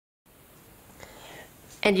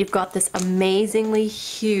And you've got this amazingly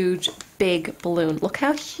huge big balloon. Look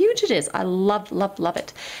how huge it is. I love, love, love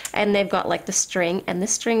it. And they've got like the string, and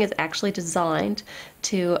this string is actually designed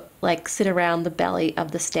to like sit around the belly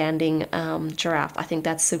of the standing giraffe. I think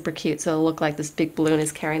that's super cute. So it'll look like this big balloon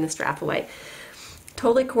is carrying this giraffe away.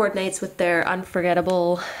 Totally coordinates with their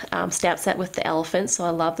unforgettable stamp set with the elephants. So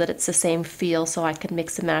I love that it's the same feel, so I could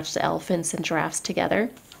mix and match the elephants and giraffes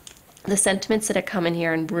together. The sentiments that come in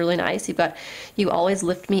here are really nice. You've got, you always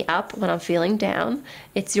lift me up when I'm feeling down.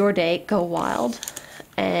 It's your day, go wild.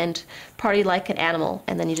 And party like an animal.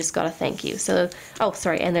 And then you just got to thank you. So, oh,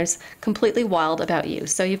 sorry, and there's completely wild about you.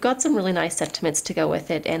 So you've got some really nice sentiments to go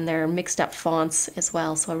with it, and they're mixed up fonts as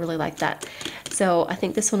well. So I really like that. So I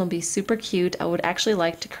think this one will be super cute. I would actually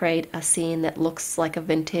like to create a scene that looks like a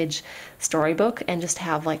vintage storybook and just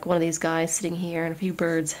have like one of these guys sitting here and a few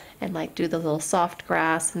birds and like do the little soft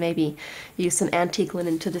grass and maybe use some antique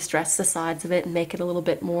linen to distress the sides of it and make it a little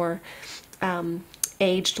bit more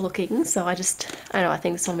aged looking. So I don't know, I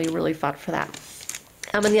think this one will be really fun for that.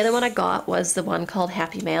 And the other one I got was the one called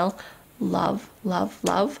Happy Mail. Love, love,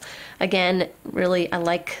 love. Again, really, I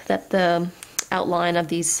like that the outline of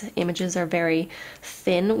these images are very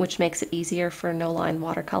thin, which makes it easier for no line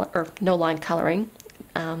watercolor or no line coloring.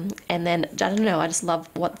 And then, I don't know, I just love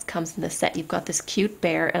what comes in this set. You've got this cute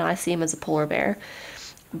bear, and I see him as a polar bear.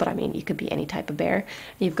 But I mean, you could be any type of bear.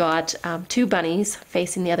 You've got two bunnies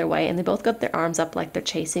facing the other way, and they both got their arms up like they're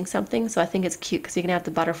chasing something. So I think it's cute because you can have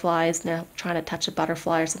the butterflies now trying to touch a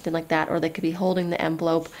butterfly or something like that, or they could be holding the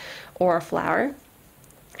envelope or a flower.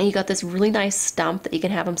 And you got this really nice stump that you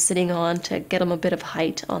can have them sitting on to get them a bit of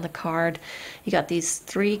height on the card. You got these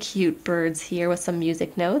three cute birds here with some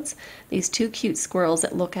music notes. These two cute squirrels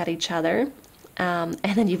that look at each other. And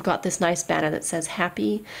then you've got this nice banner that says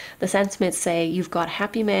happy. The sentiments say, you've got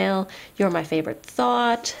happy mail, you're my favorite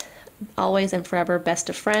thought, always and forever best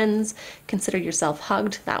of friends, consider yourself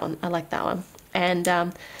hugged. That one, I like that one.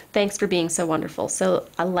 And thanks for being so wonderful. So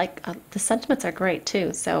I like, the sentiments are great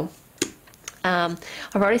too. So I've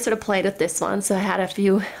already sort of played with this one, so I had a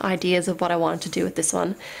few ideas of what I wanted to do with this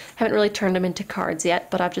one. Haven't really turned them into cards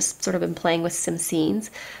yet, but I've just sort of been playing with some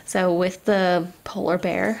scenes. So with the polar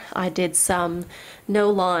bear, I did some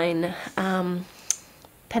no-line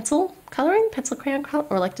pencil crayon color,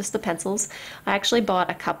 or like just the pencils. I actually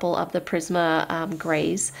bought a couple of the Prisma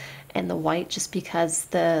grays and the white just because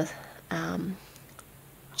the,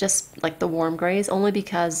 just like the warm grays, only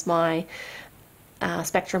because my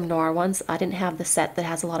Spectrum Noir ones, I didn't have the set that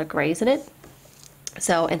has a lot of grays in it.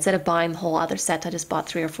 So instead of buying the whole other set, I just bought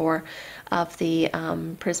 3 or 4 of the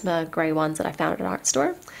Prisma gray ones that I found at an art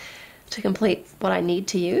store to complete what I need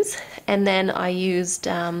to use. And then I used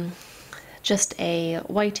just a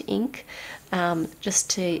white ink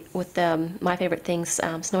just to, with my favorite things,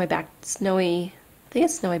 snowy, I think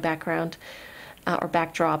it's snowy background or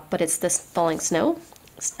backdrop, but it's this falling snow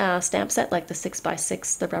stamp set, like the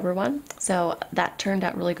 6x6, the rubber one. So that turned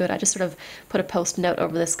out really good. I just sort of put a post note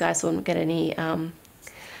over this guy so I wouldn't get any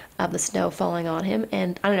of the snow falling on him.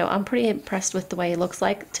 And I don't know, I'm pretty impressed with the way he looks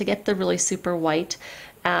like. To get the really super white,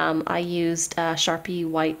 I used a Sharpie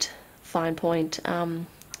white fine point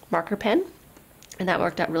marker pen, and that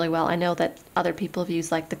worked out really well. I know that other people have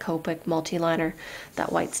used like the Copic multi-liner,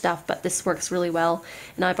 that white stuff, but this works really well,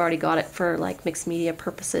 and I've already got it for like mixed media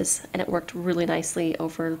purposes, and it worked really nicely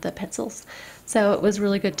over the pencils. So it was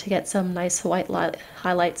really good to get some nice white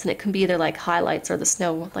highlights, and it can be either like highlights or the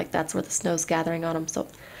snow, like that's where the snow's gathering on them. So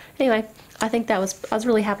anyway, I think I was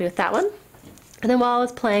really happy with that one. And then while I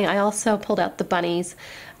was playing, I also pulled out the bunnies.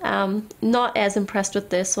 Not as impressed with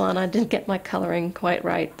this one. I didn't get my coloring quite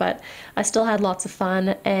right, but I still had lots of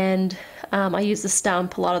fun, and I used the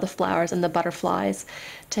stump, a lot of the flowers, and the butterflies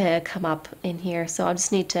to come up in here. So I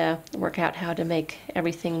just need to work out how to make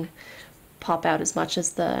everything pop out as much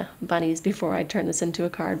as the bunnies before I turn this into a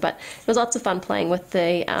card. But it was lots of fun playing with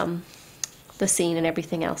the scene and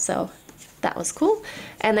everything else, so that was cool.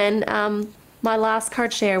 And then my last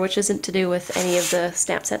card share, which isn't to do with any of the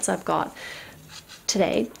stamp sets I've got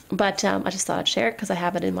today, but I just thought I'd share it because I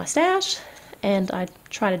have it in my stash, and I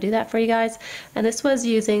try to do that for you guys. And this was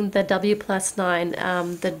using the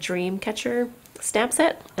WPlus9, the Dream Catcher stamp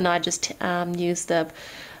set, and I just used the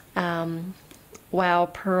Wow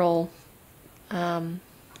Pearl, I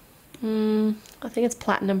think it's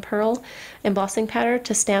Platinum Pearl embossing powder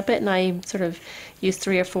to stamp it, and I sort of used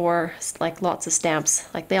 3 or 4, like lots of stamps,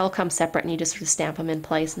 like they all come separate and you just sort of stamp them in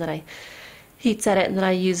place, and then I heat set it, and then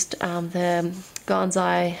I used the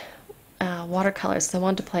Gonzai watercolors. So I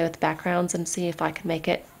wanted to play with the backgrounds and see if I could make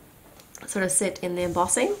it sort of sit in the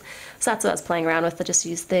embossing. So that's what I was playing around with. I just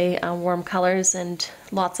used the warm colors and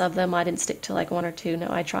lots of them. I didn't stick to like one or two. No,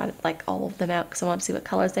 I tried like all of them out because I wanted to see what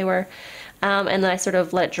colors they were. And then I sort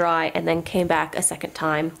of let it dry and then came back a second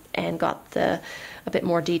time and got a bit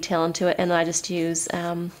more detail into it. And then I just use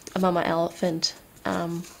a Mama Elephant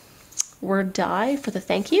word die for the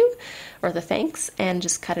thank you or the thanks, and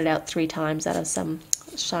just cut it out 3 times out of some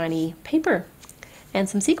shiny paper and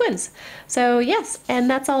some sequins. So yes, and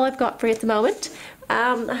that's all I've got for you at the moment.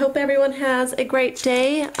 I hope everyone has a great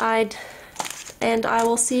day. And I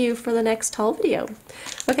will see you for the next haul video.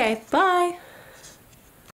 Okay, bye.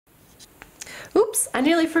 Oops, I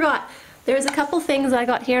nearly forgot. There's a couple things I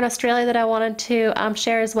got here in Australia that I wanted to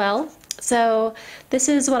share as well. So this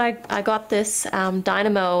is what I got, this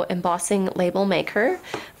Dynamo embossing label maker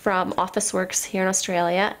from Officeworks here in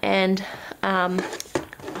Australia, and I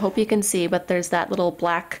hope you can see, but there's that little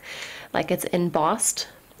black, like it's embossed.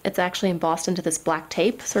 It's actually embossed into this black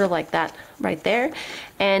tape, sort of like that right there.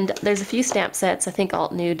 And there's a few stamp sets, I think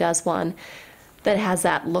Alt New does one, that has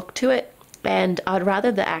that look to it. And I would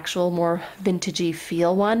rather the actual more vintagey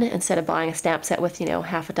feel one instead of buying a stamp set with, you know,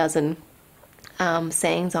 half a dozen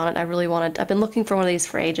sayings on it. I've been looking for one of these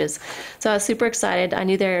for ages. So I was super excited. I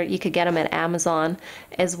knew you could get them at Amazon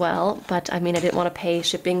as well, but I mean, I didn't want to pay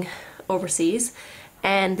shipping overseas.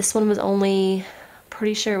 And this one was only,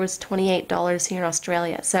 pretty sure it was $28 here in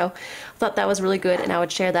Australia. So I thought that was really good, and I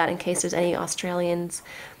would share that in case there's any Australians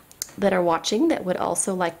that are watching that would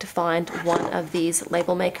also like to find one of these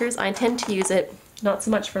label makers. I intend to use it not so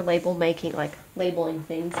much for label making, like labeling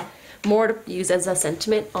things, more to use as a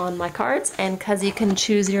sentiment on my cards, and because you can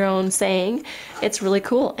choose your own saying, it's really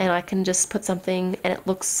cool, and I can just put something and it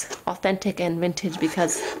looks authentic and vintage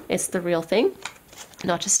because it's the real thing,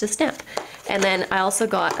 not just a stamp. And then I also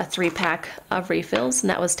got a 3-pack of refills, and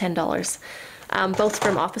that was $10, both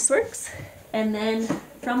from Officeworks. And then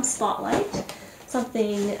from Spotlight,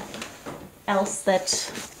 something else that,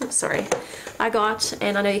 sorry, I got,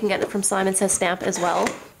 and I know you can get it from Simon Says Stamp as well,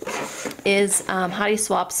 is Heidi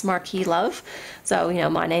Swap's Marquee Love. So, you know,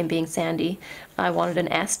 my name being Sandy, I wanted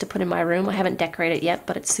an S to put in my room. I haven't decorated it yet,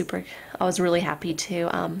 but it's super, I was really happy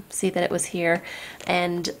to see that it was here.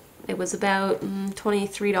 And it was about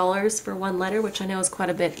 $23 for 1 letter, which I know is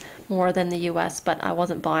quite a bit more than the US, but I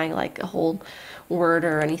wasn't buying like a whole word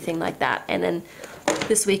or anything like that. And then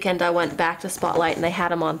this weekend I went back to Spotlight and they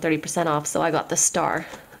had them on 30% off, so I got the star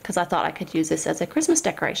because I thought I could use this as a Christmas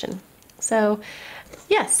decoration. So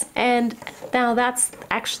yes, and now that's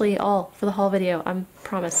actually all for the haul video. I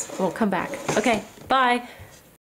promise we'll come back. Okay, bye.